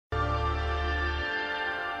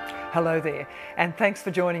Hello there, and thanks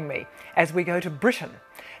for joining me as we go to Britain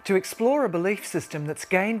to explore a belief system that's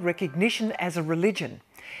gained recognition as a religion.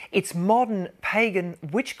 It's modern pagan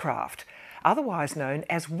witchcraft, otherwise known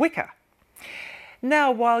as Wicca.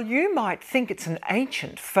 Now, while you might think it's an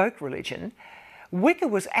ancient folk religion, Wicca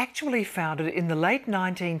was actually founded in the late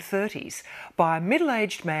 1930s by a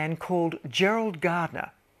middle-aged man called Gerald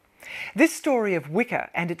Gardner. This story of Wicca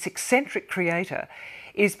and its eccentric creator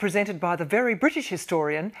is presented by the very British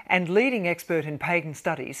historian and leading expert in pagan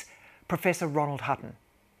studies, Professor Ronald Hutton.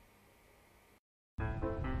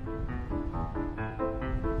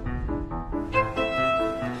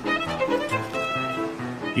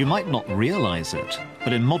 You might not realise it,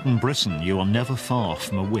 but in modern Britain you are never far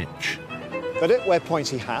from a witch. They don't wear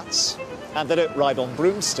pointy hats, and they don't ride on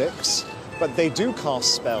broomsticks, but they do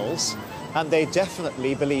cast spells, and they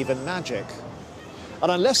definitely believe in magic.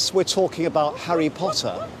 And unless we're talking about Harry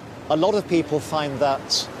Potter, a lot of people find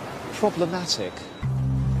that problematic.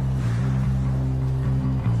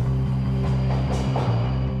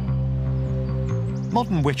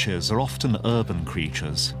 Modern witches are often urban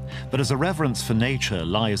creatures, but as a reverence for nature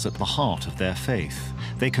lies at the heart of their faith,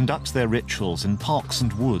 they conduct their rituals in parks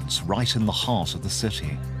and woods right in the heart of the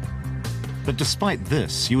city. But despite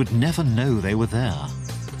this, you would never know they were there.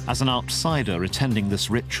 As an outsider, attending this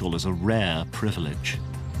ritual is a rare privilege.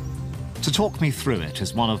 To talk me through it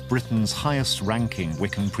is one of Britain's highest-ranking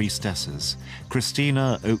Wiccan priestesses,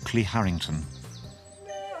 Christina Oakley-Harrington.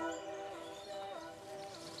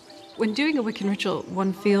 When doing a Wiccan ritual,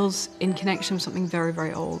 one feels in connection with something very,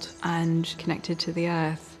 very old and connected to the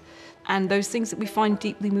earth. And those things that we find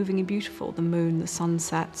deeply moving and beautiful, the moon, the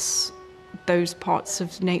sunsets, those parts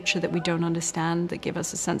of nature that we don't understand that give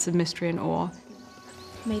us a sense of mystery and awe.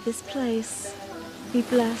 May this place be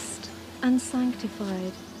blessed and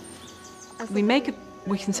sanctified. We make a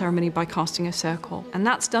Wiccan ceremony by casting a circle, and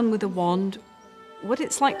that's done with a wand. What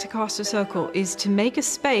it's like to cast a circle is to make a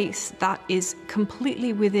space that is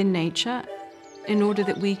completely within nature in order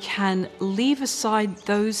that we can leave aside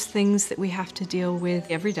those things that we have to deal with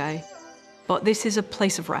every day. But this is a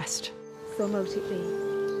place of rest. So mote it be.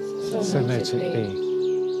 So mote it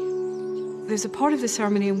be. There's a part of the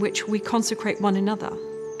ceremony in which we consecrate one another.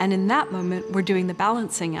 And in that moment, we're doing the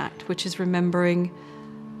balancing act, which is remembering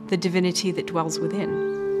the divinity that dwells within.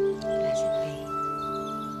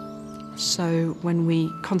 So when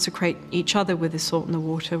we consecrate each other with the salt and the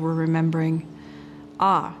water, we're remembering,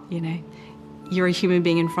 you're a human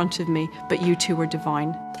being in front of me, but you too are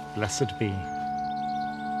divine. Blessed be.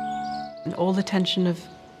 And all the tension of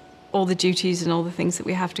all the duties and all the things that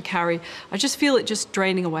we have to carry, I just feel it just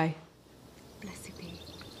draining away. Blessed be.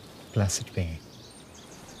 Blessed be.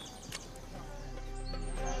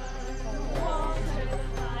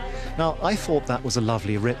 Now, I thought that was a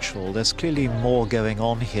lovely ritual. There's clearly more going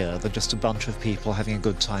on here than just a bunch of people having a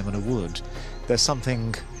good time in a wood. There's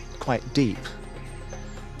something quite deep.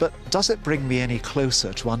 But does it bring me any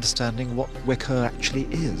closer to understanding what Wicca actually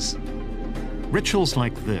is? Rituals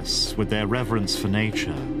like this, with their reverence for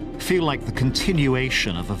nature, feel like the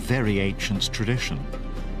continuation of a very ancient tradition.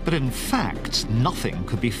 But in fact, nothing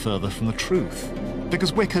could be further from the truth,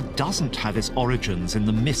 because Wicca doesn't have its origins in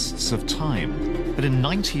the mists of time, but in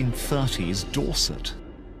 1930s Dorset.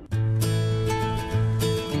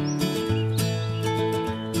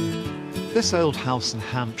 This old house in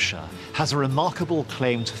Hampshire has a remarkable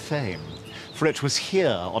claim to fame, for it was here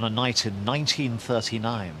on a night in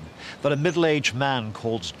 1939 that a middle-aged man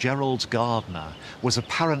called Gerald Gardner was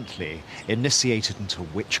apparently initiated into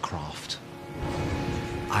witchcraft.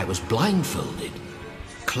 I was blindfolded,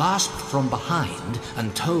 clasped from behind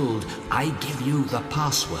and told, "I give you the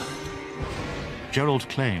password." Gerald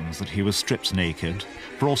claims that he was stripped naked,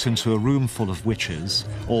 brought into a room full of witches,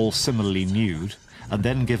 all similarly nude, and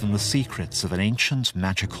then given the secrets of an ancient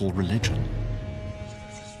magical religion.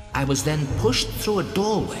 I was then pushed through a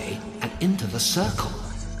doorway and into the circle.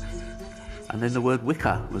 And then the word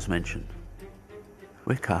Wicca was mentioned.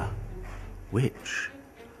 Wicca, witch.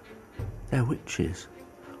 They're witches.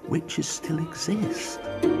 Witches still exist.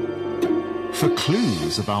 For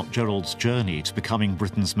clues about Gerald's journey to becoming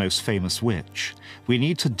Britain's most famous witch, we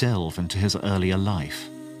need to delve into his earlier life.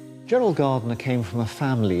 Gerald Gardner came from a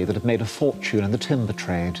family that had made a fortune in the timber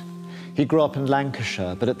trade. He grew up in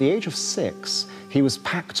Lancashire, but at the age of 6, he was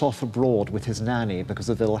packed off abroad with his nanny because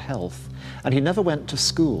of ill health, and he never went to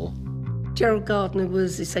school. Gerald Gardner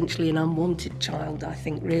was essentially an unwanted child, I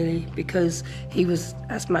think, really, because he was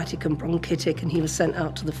asthmatic and bronchitic and he was sent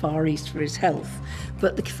out to the Far East for his health.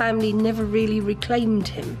 But the family never really reclaimed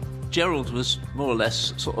him. Gerald was more or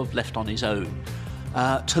less sort of left on his own.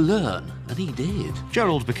 to learn, and he did.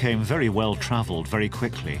 Gerald became very well-travelled very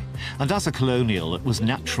quickly, and as a colonial it was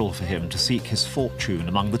natural for him to seek his fortune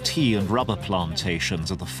among the tea and rubber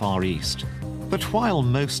plantations of the Far East. But while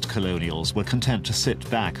most colonials were content to sit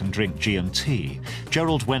back and drink G&T,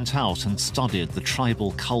 Gerald went out and studied the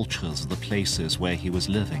tribal cultures of the places where he was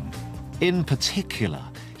living. In particular,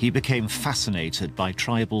 he became fascinated by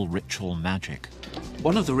tribal ritual magic.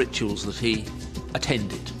 One of the rituals that he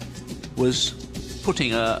attended was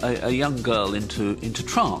putting a young girl into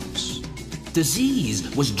trance.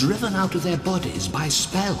 Disease was driven out of their bodies by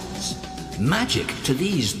spells. Magic to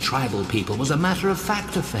these tribal people was a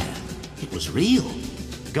matter-of-fact affair. It was real.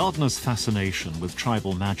 Gardner's fascination with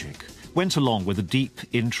tribal magic went along with a deep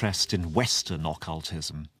interest in Western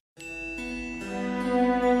occultism.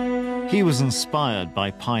 He was inspired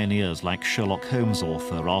by pioneers like Sherlock Holmes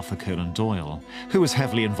author Arthur Conan Doyle, who was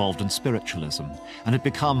heavily involved in spiritualism and had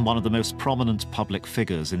become one of the most prominent public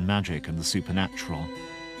figures in magic and the supernatural.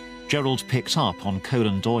 Gerald picked up on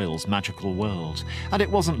Conan Doyle's magical world, and it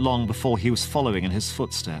wasn't long before he was following in his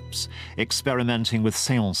footsteps, experimenting with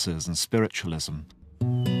seances and spiritualism.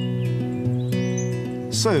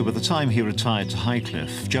 So, by the time he retired to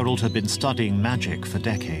Highcliffe, Gerald had been studying magic for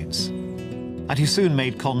decades. And he soon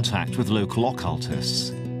made contact with local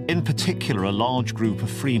occultists, in particular a large group of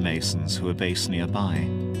Freemasons who were based nearby.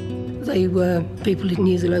 They were people who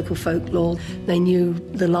knew the local folklore, they knew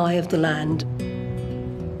the lie of the land.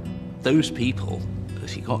 Those people,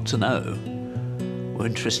 as he got to know, were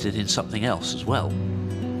interested in something else as well.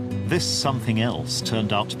 This something else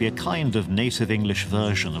turned out to be a kind of native English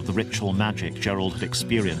version of the ritual magic Gerald had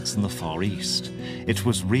experienced in the Far East. It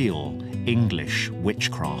was real English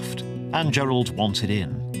witchcraft, and Gerald wanted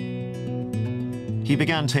in. He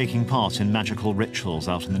began taking part in magical rituals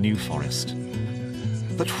out in the New Forest.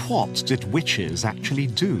 But what did witches actually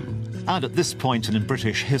do? And at this point in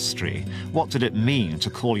British history, what did it mean to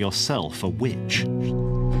call yourself a witch?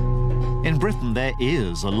 In Britain, there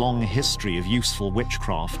is a long history of useful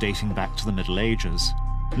witchcraft dating back to the Middle Ages.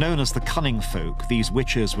 Known as the cunning folk, these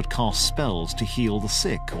witches would cast spells to heal the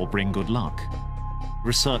sick or bring good luck.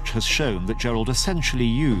 Research has shown that Gerald essentially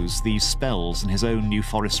used these spells in his own New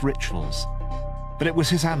Forest rituals. But it was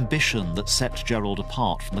his ambition that set Gerald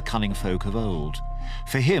apart from the cunning folk of old.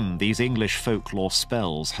 For him, these English folklore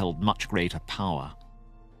spells held much greater power.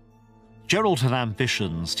 Gerald had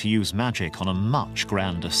ambitions to use magic on a much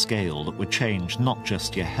grander scale that would change not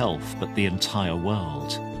just your health, but the entire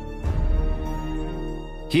world.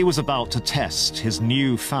 He was about to test his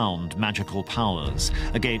newfound magical powers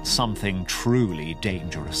against something truly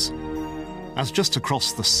dangerous. As just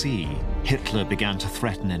across the sea, Hitler began to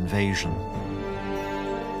threaten invasion.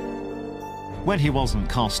 When he wasn't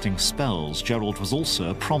casting spells, Gerald was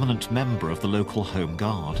also a prominent member of the local Home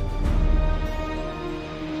Guard.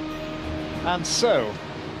 And so,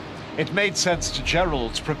 it made sense to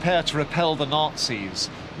Gerald to prepare to repel the Nazis,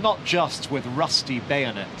 not just with rusty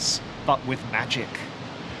bayonets, but with magic.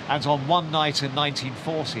 And on one night in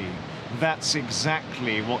 1940, that's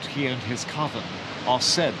exactly what he and his coven are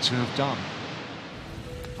said to have done.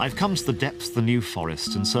 I've come to the depths of the New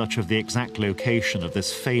Forest in search of the exact location of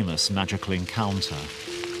this famous magical encounter.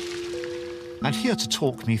 And here to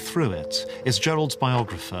talk me through it is Gerald's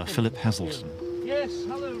biographer, Philip Heselton. Yes,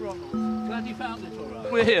 hello, Ronald. Glad you found it all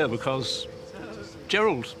right. We're here because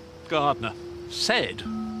Gerald Gardner said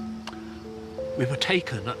we were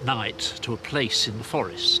taken at night to a place in the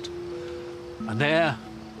forest, and there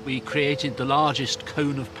we created the largest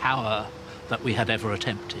cone of power that we had ever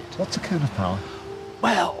attempted. What's a cone of power?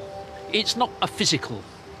 Well, it's not a physical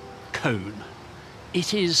cone.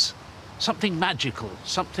 It is something magical,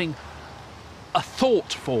 a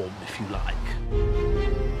thought form, if you like.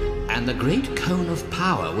 And the great cone of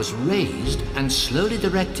power was raised and slowly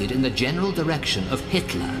directed in the general direction of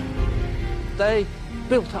Hitler. They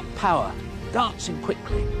built up power, dancing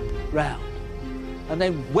quickly round. And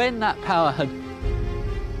then when that power had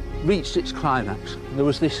reached its climax, there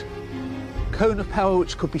was this cone of power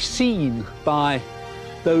which could be seen by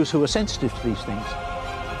those who were sensitive to these things.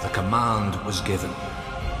 The command was given.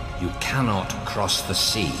 You cannot cross the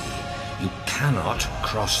sea. You cannot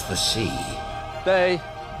cross the sea. They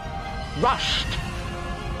rushed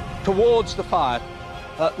towards the fire,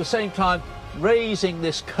 at the same time raising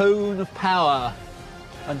this cone of power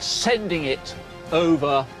and sending it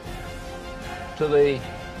over to the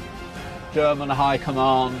German High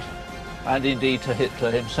Command and indeed to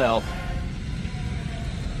Hitler himself.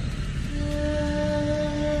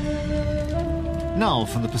 Now,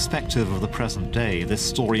 from the perspective of the present day, this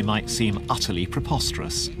story might seem utterly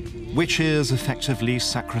preposterous. Witches effectively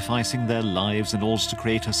sacrificing their lives in order to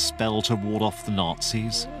create a spell to ward off the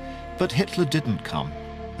Nazis. But Hitler didn't come,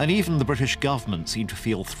 and even the British government seemed to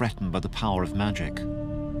feel threatened by the power of magic.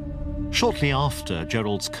 Shortly after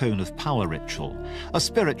Gerald's Cone of Power ritual, a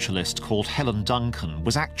spiritualist called Helen Duncan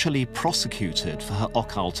was actually prosecuted for her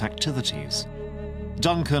occult activities.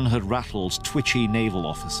 Duncan had rattled twitchy naval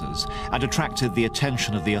officers and attracted the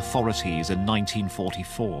attention of the authorities in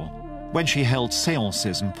 1944, when she held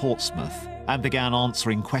séances in Portsmouth and began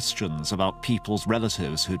answering questions about people's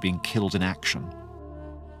relatives who'd been killed in action.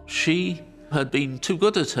 She had been too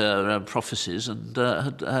good at her prophecies and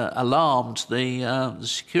had alarmed the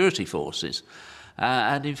security forces.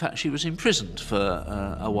 And in fact, she was imprisoned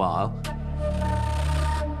for a while.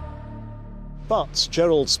 But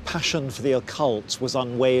Gerald's passion for the occult was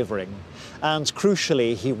unwavering, and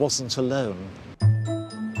crucially, he wasn't alone.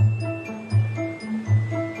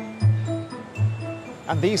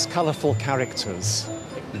 And these colourful characters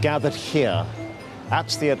gathered here at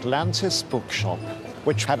the Atlantis bookshop,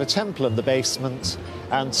 which had a temple in the basement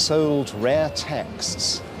and sold rare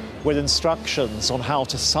texts with instructions on how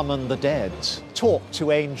to summon the dead, talk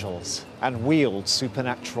to angels, and wield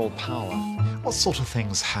supernatural power. What sort of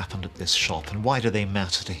things happened at this shop, and why do they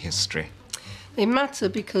matter to history? They matter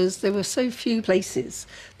because there were so few places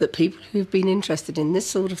that people who've been interested in this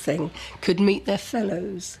sort of thing could meet their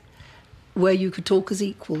fellows, where you could talk as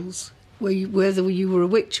equals, whether you were a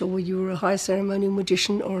witch or whether you were a high ceremonial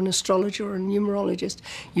magician or an astrologer or a numerologist,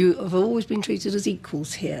 you have always been treated as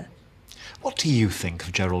equals here. What do you think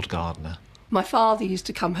of Gerald Gardner? My father used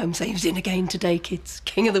to come home saying, he was in again today, kids,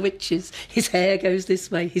 king of the witches. His hair goes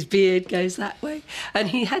this way, his beard goes that way. And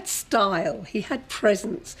he had style, he had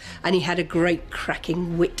presence, and he had a great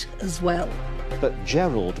cracking wit as well. But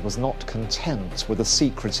Gerald was not content with a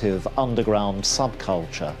secretive underground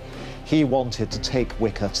subculture. He wanted to take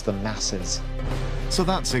Wicca to the masses. So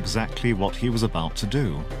that's exactly what he was about to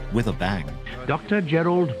do, with a bang. Dr.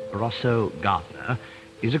 Gerald Gardner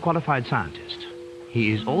is a qualified scientist.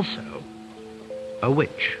 He is also a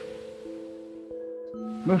witch.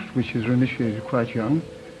 Most witches are initiated quite young,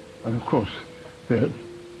 and of course,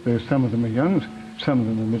 some of them are young, some of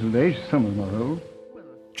them are middle-aged, some of them are old.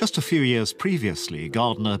 Just a few years previously,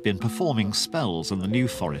 Gardner had been performing spells in the New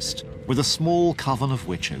Forest with a small coven of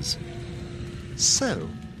witches. So,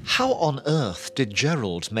 how on earth did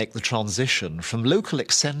Gerald make the transition from local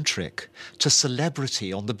eccentric to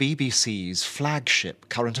celebrity on the BBC's flagship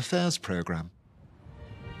current affairs programme?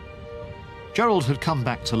 Gerald had come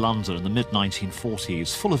back to London in the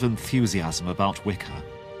mid-1940s full of enthusiasm about Wicca,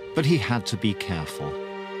 but he had to be careful.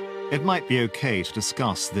 It might be okay to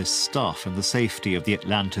discuss this stuff in the safety of the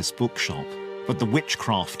Atlantis bookshop, but the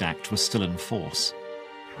Witchcraft Act was still in force.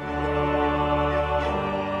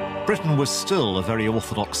 Britain was still a very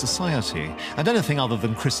orthodox society, and anything other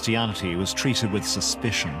than Christianity was treated with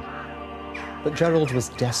suspicion. But Gerald was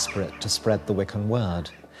desperate to spread the Wiccan word,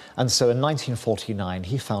 and so in 1949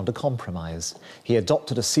 he found a compromise. He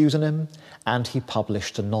adopted a pseudonym and he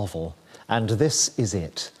published a novel, and this is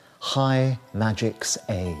it, High Magic's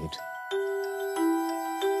Aid.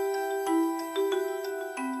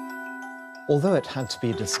 Although it had to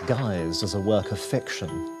be disguised as a work of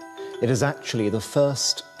fiction, it is actually the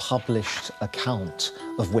first published account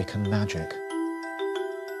of Wiccan magic.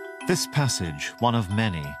 This passage, one of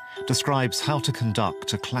many, describes how to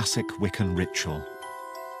conduct a classic Wiccan ritual.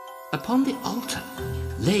 Upon the altar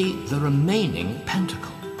lay the remaining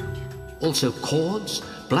pentacle, also cords,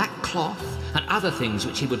 black cloth, and other things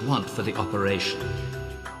which he would want for the operation.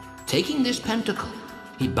 Taking this pentacle,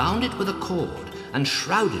 he bound it with a cord and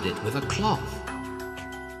shrouded it with a cloth.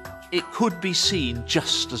 It could be seen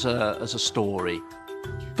just as a story,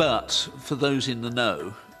 but for those in the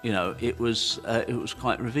know, it was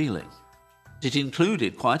quite revealing. It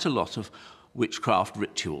included quite a lot of witchcraft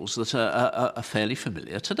rituals that are fairly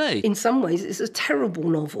familiar today. In some ways, it's a terrible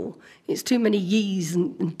novel. It's too many yees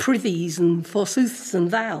and prithys and forsooths and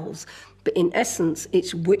thous. But in essence,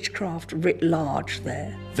 it's witchcraft writ large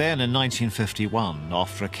there. Then in 1951,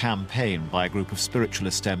 after a campaign by a group of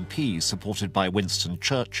spiritualist MPs supported by Winston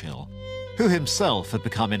Churchill, who himself had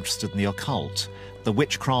become interested in the occult, the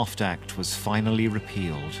Witchcraft Act was finally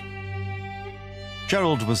repealed.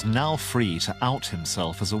 Gerald was now free to out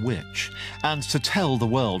himself as a witch and to tell the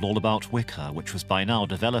world all about Wicca, which was by now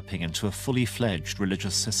developing into a fully fledged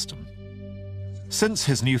religious system. Since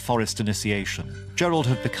his New Forest initiation, Gerald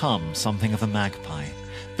had become something of a magpie,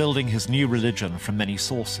 building his new religion from many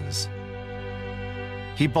sources.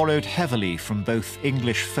 He borrowed heavily from both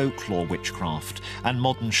English folklore witchcraft and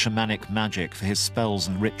modern shamanic magic for his spells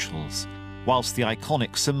and rituals, whilst the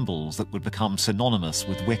iconic symbols that would become synonymous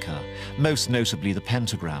with Wicca, most notably the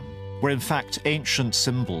pentagram, were in fact ancient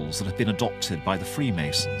symbols that had been adopted by the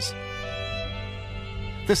Freemasons.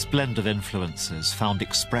 This blend of influences found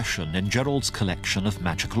expression in Gerald's collection of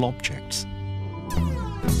magical objects.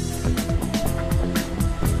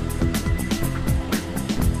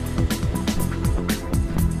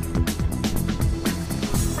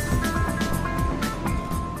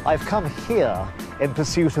 I've come here in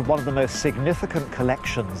pursuit of one of the most significant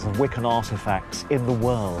collections of Wiccan artefacts in the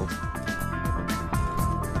world.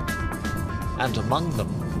 And among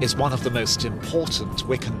them is one of the most important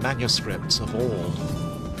Wiccan manuscripts of all.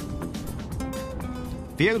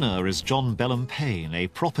 The owner is John Bellum Payne, a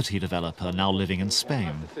property developer now living in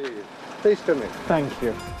Spain. Please come in. Thank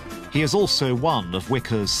you. He is also one of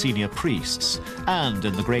Wicca's senior priests, and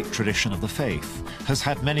in the great tradition of the faith, has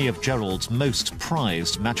had many of Gerald's most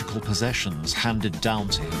prized magical possessions handed down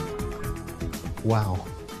to him. Wow.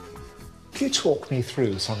 Could you talk me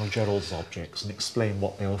through some of Gerald's objects and explain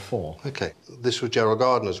what they were for? OK, this was Gerald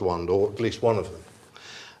Gardner's wand, or at least one of them.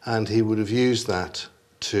 And he would have used that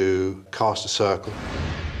to cast a circle.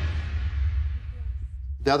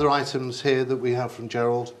 The other items here that we have from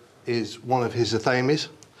Gerald is one of his athames.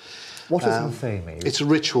 What is an athame? It's a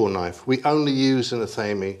ritual knife. We only use an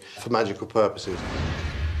athame for magical purposes.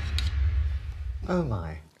 Oh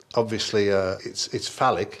my. Obviously, it's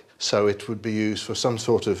phallic, so it would be used for some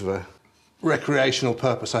sort of recreational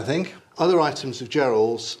purpose, I think. Other items of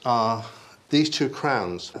Gerald's are these two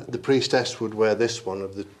crowns. The priestess would wear this one,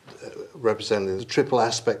 of the representing the triple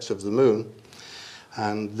aspects of the moon,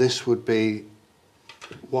 and this would be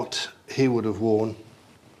what he would have worn,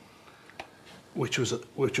 which was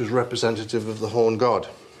representative of the horn god.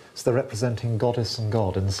 So they're representing goddess and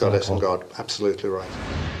god in the circle. Goddess and god, absolutely right.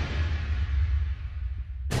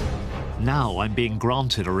 Now I'm being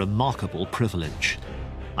granted a remarkable privilege.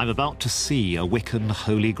 I'm about to see a Wiccan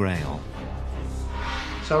Holy Grail.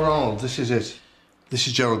 So Ronald, this is it. This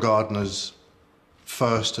is Gerald Gardner's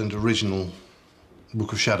first and original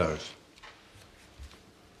Book of Shadows.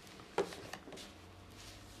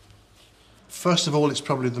 First of all, it's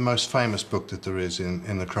probably the most famous book that there is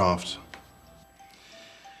in the craft.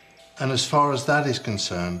 And as far as that is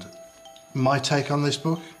concerned, my take on this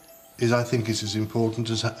book is I think it's as important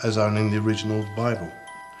as owning the original Bible,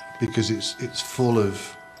 because it's full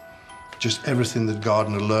of just everything that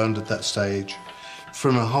Gardner learned at that stage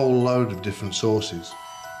from a whole load of different sources.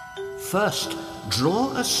 First,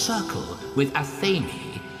 draw a circle with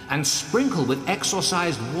athame and sprinkle with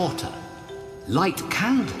exorcised water. Light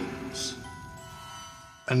candles.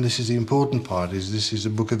 And this is the important part, is this is a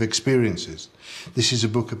book of experiences. This is a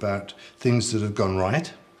book about things that have gone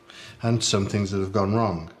right and some things that have gone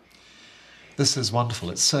wrong. This is wonderful.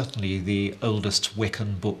 It's certainly the oldest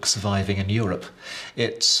Wiccan book surviving in Europe.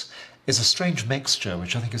 It's a strange mixture,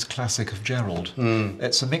 which I think is classic of Gerald.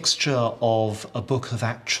 It's a mixture of a book of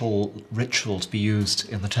actual ritual to be used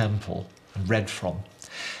in the temple and read from.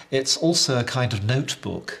 It's also a kind of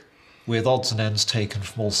notebook with odds and ends taken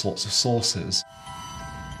from all sorts of sources.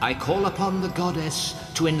 I call upon the goddess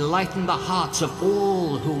to enlighten the hearts of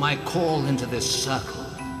all whom I call into this circle.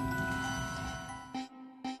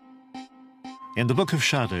 In the Book of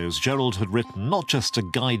Shadows, Gerald had written not just a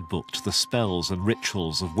guidebook to the spells and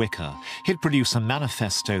rituals of Wicca, he'd produce a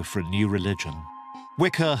manifesto for a new religion.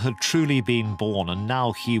 Wicca had truly been born, and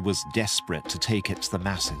now he was desperate to take it to the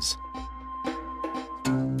masses.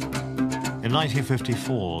 In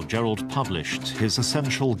 1954, Gerald published his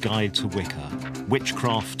essential guide to Wicca,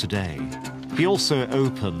 Witchcraft Today. He also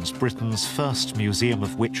opened Britain's first museum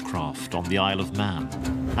of witchcraft on the Isle of Man,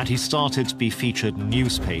 and he started to be featured in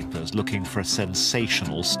newspapers looking for a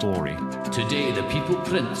sensational story. Today, the People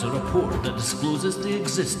prints a report that discloses the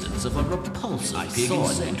existence of a repulsive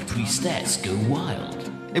sword-and priestess go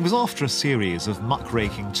wild. It was after a series of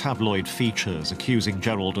muckraking tabloid features accusing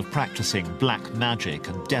Gerald of practicing black magic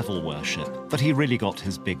and devil worship that he really got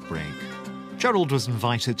his big break. Gerald was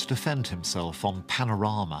invited to defend himself on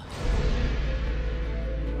Panorama.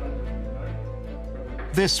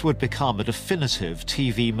 This would become a definitive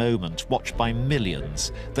TV moment watched by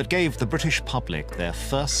millions that gave the British public their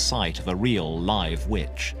first sight of a real live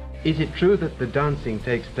witch. Is it true that the dancing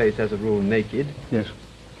takes place as a rule naked? Yes.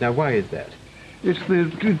 Now, why is that? It's the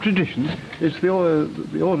tradition. It's the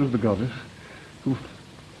order of the goddess. Who,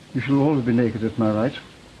 you shall always be naked, is my right.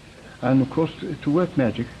 And of course, to work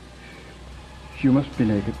magic, you must be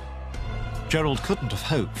naked. Gerald couldn't have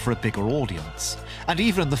hoped for a bigger audience, and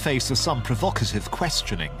even in the face of some provocative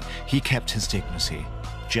questioning, he kept his dignity.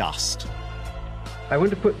 Just. I want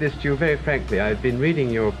to put this to you very frankly. I've been reading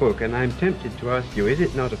your book and I'm tempted to ask you, is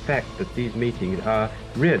it not a fact that these meetings are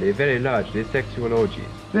really very largely sexual orgies?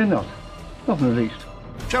 They're not. Not in the least.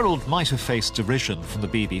 Gerald might have faced derision from the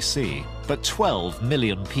BBC, but 12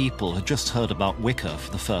 million people had just heard about Wicca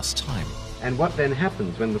for the first time. And what then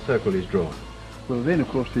happens when the circle is drawn? Well, then, of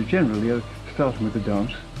course, they generally are starting with the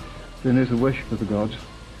dance. Then there's the worship of the gods.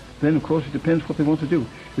 Then, of course, it depends what they want to do.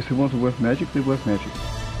 If they want to work magic, they work magic.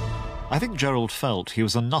 I think Gerald felt he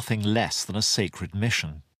was on nothing less than a sacred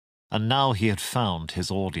mission. And now he had found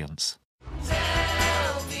his audience.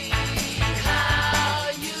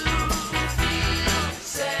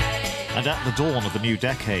 And at the dawn of the new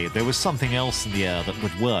decade, there was something else in the air that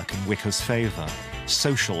would work in Wicca's favour: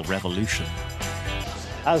 social revolution.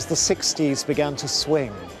 As the 60s began to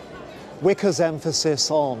swing, Wicca's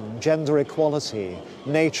emphasis on gender equality,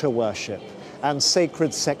 nature worship, and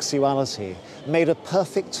sacred sexuality made a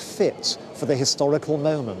perfect fit for the historical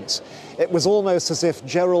moment. It was almost as if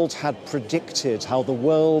Gerald had predicted how the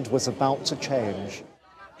world was about to change.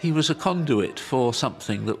 He was a conduit for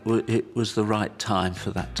something that it was the right time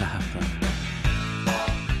for that to happen.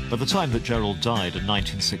 By the time that Gerald died in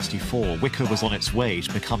 1964, Wicca was on its way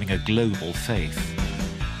to becoming a global faith.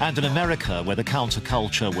 And in America, where the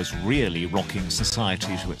counterculture was really rocking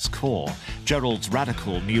society to its core, Gerald's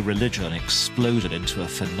radical new religion exploded into a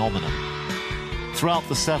phenomenon. Throughout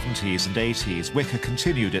the 70s and 80s, Wicca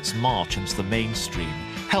continued its march into the mainstream,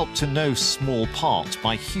 helped in no small part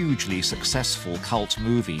by hugely successful cult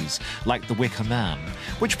movies like The Wicker Man,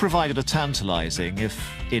 which provided a tantalizing,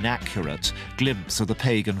 if inaccurate, glimpse of the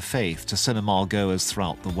pagan faith to cinema goers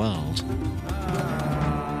throughout the world.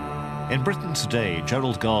 In Britain today,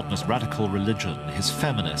 Gerald Gardner's radical religion, his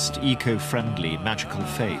feminist, eco-friendly, magical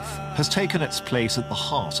faith, has taken its place at the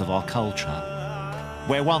heart of our culture.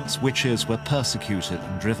 Where once witches were persecuted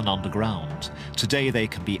and driven underground, today they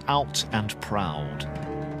can be out and proud.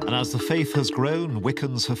 And as the faith has grown,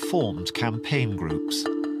 Wiccans have formed campaign groups.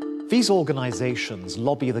 These organisations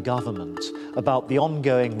lobby the government about the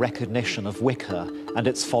ongoing recognition of Wicca and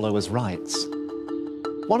its followers' rights.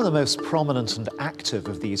 One of the most prominent and active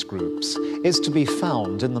of these groups is to be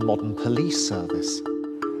found in the modern police service.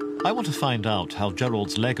 I want to find out how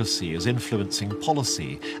Gerald's legacy is influencing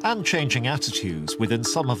policy and changing attitudes within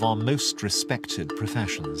some of our most respected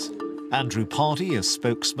professions. Andrew Pardey is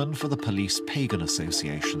spokesman for the Police Pagan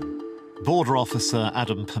Association. Border Officer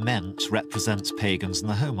Adam Perment represents pagans in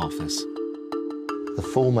the Home Office. The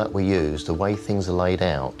format we use, the way things are laid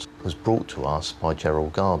out, was brought to us by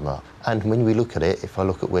Gerald Gardner. And when we look at it, if I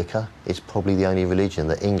look at Wicca, it's probably the only religion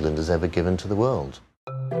that England has ever given to the world.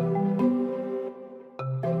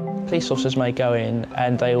 Police officers may go in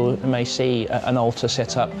and they may see an altar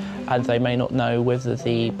set up and they may not know whether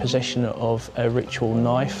the possession of a ritual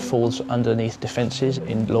knife falls underneath defences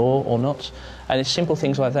in law or not. And it's simple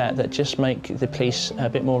things like that that just make the police a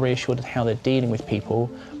bit more reassured of how they're dealing with people,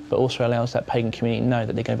 but also allows that pagan community to know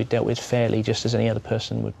that they're going to be dealt with fairly just as any other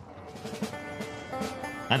person would.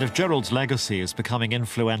 And if Gerald's legacy is becoming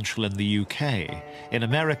influential in the UK, in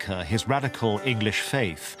America, his radical English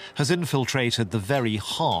faith has infiltrated the very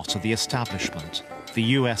heart of the establishment, the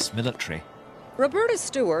US military. Roberta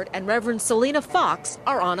Stewart and Reverend Selena Fox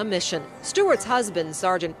are on a mission. Stewart's husband,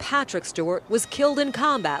 Sergeant Patrick Stewart, was killed in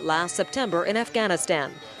combat last September in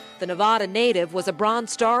Afghanistan. The Nevada native was a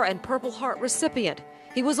Bronze Star and Purple Heart recipient.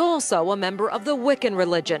 He was also a member of the Wiccan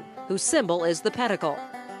religion, whose symbol is the pentacle.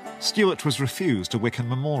 Stewart was refused a Wiccan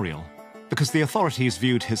memorial because the authorities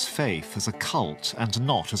viewed his faith as a cult and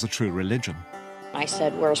not as a true religion. I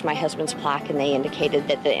said, "Where's my husband's plaque?" And they indicated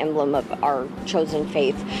that the emblem of our chosen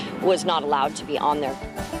faith was not allowed to be on there.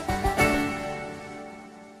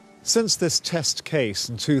 Since this test case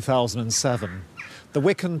in 2007, the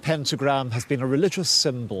Wiccan pentagram has been a religious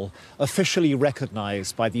symbol officially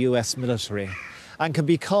recognised by the US military and can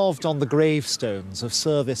be carved on the gravestones of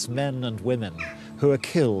service men and women who are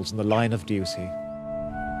killed in the line of duty.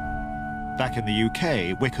 Back in the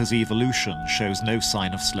UK, Wicca's evolution shows no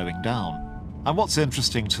sign of slowing down. And what's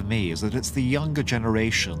interesting to me is that it's the younger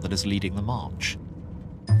generation that is leading the march.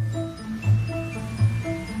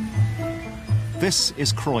 This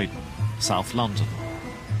is Croydon, South London.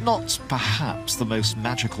 Not perhaps the most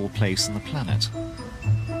magical place on the planet.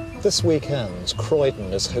 This weekend,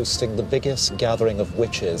 Croydon is hosting the biggest gathering of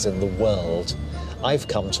witches in the world. I've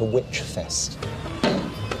come to Witch Fest.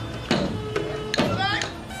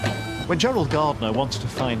 When Gerald Gardner wanted to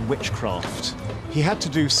find witchcraft, he had to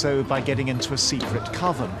do so by getting into a secret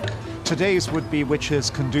coven. Today's would-be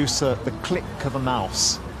witches can do so at the click of a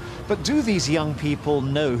mouse. But do these young people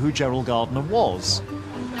know who Gerald Gardner was?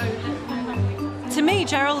 To me,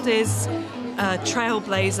 Gerald is a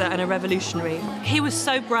trailblazer and a revolutionary. He was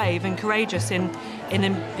so brave and courageous in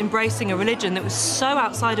embracing a religion that was so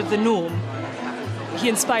outside of the norm. He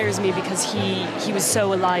inspires me because he was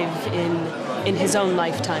so alive in his own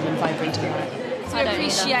lifetime and vibrant in that. I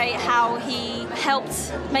appreciate how he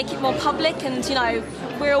helped make it more public, and you know,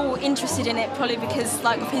 we're all interested in it probably because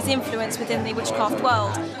like of his influence within the witchcraft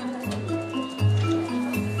world.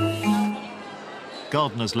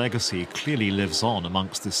 Gardner's legacy clearly lives on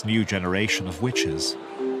amongst this new generation of witches.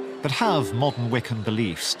 But have modern Wiccan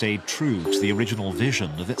beliefs stayed true to the original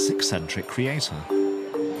vision of its eccentric creator?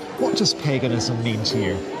 What does paganism mean to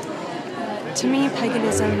you? To me,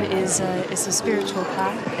 paganism is a spiritual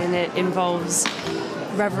path, and it involves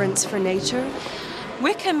reverence for nature.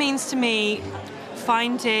 Wicca means to me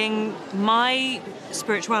finding my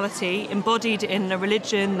spirituality embodied in a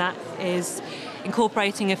religion that is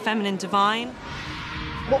incorporating a feminine divine.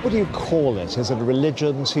 What would you call it? Is it a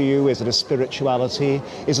religion to you? Is it a spirituality?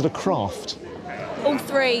 Is it a craft? All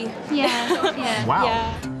three. Yeah, yeah. Wow.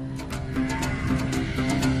 Yeah.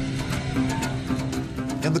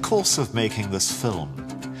 In the course of making this film,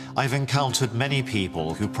 I've encountered many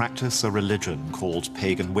people who practice a religion called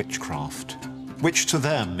pagan witchcraft, which to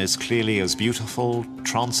them is clearly as beautiful,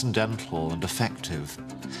 transcendental and effective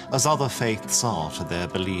as other faiths are to their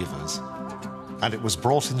believers. And it was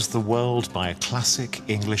brought into the world by a classic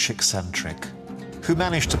English eccentric who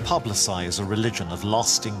managed to publicize a religion of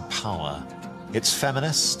lasting power. It's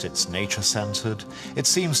feminist, it's nature-centered, it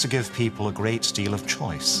seems to give people a great deal of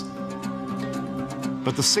choice.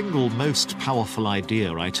 But the single most powerful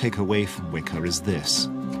idea I take away from Wicca is this.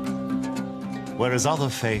 Whereas other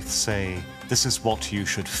faiths say, this is what you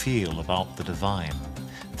should feel about the divine,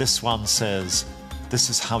 this one says, this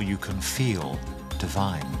is how you can feel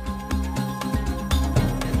divine.